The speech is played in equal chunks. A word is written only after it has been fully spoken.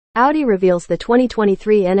Audi reveals the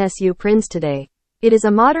 2023 NSU Prinz today. It is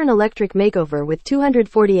a modern electric makeover with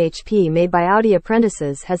 240 HP made by Audi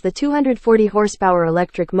apprentices, has the 240 horsepower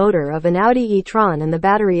electric motor of an Audi e-tron and the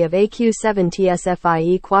battery of a Q7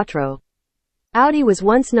 TSFIe Quattro. Audi was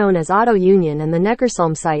once known as Auto Union, and the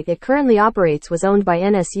Neckarsulm site it currently operates was owned by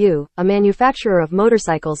NSU, a manufacturer of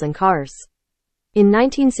motorcycles and cars. In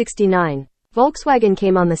 1969, Volkswagen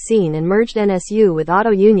came on the scene and merged NSU with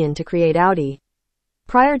Auto Union to create Audi.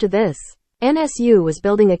 Prior to this, NSU was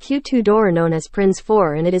building a Q2 door known as Prinz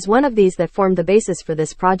 4, and it is one of these that formed the basis for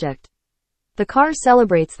this project. The car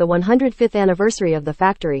celebrates the 105th anniversary of the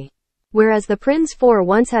factory. Whereas the Prinz 4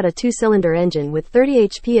 once had a two-cylinder engine with 30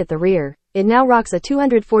 HP at the rear, it now rocks a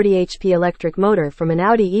 240 HP electric motor from an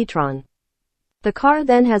Audi e-tron. The car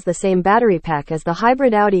then has the same battery pack as the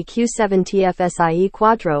hybrid Audi Q7 TFSIe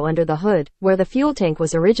Quattro under the hood, where the fuel tank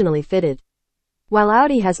was originally fitted. While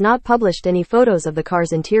Audi has not published any photos of the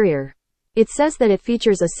car's interior, it says that it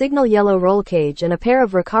features a signal yellow roll cage and a pair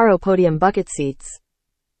of Recaro podium bucket seats.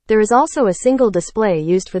 There is also a single display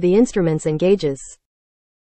used for the instruments and gauges.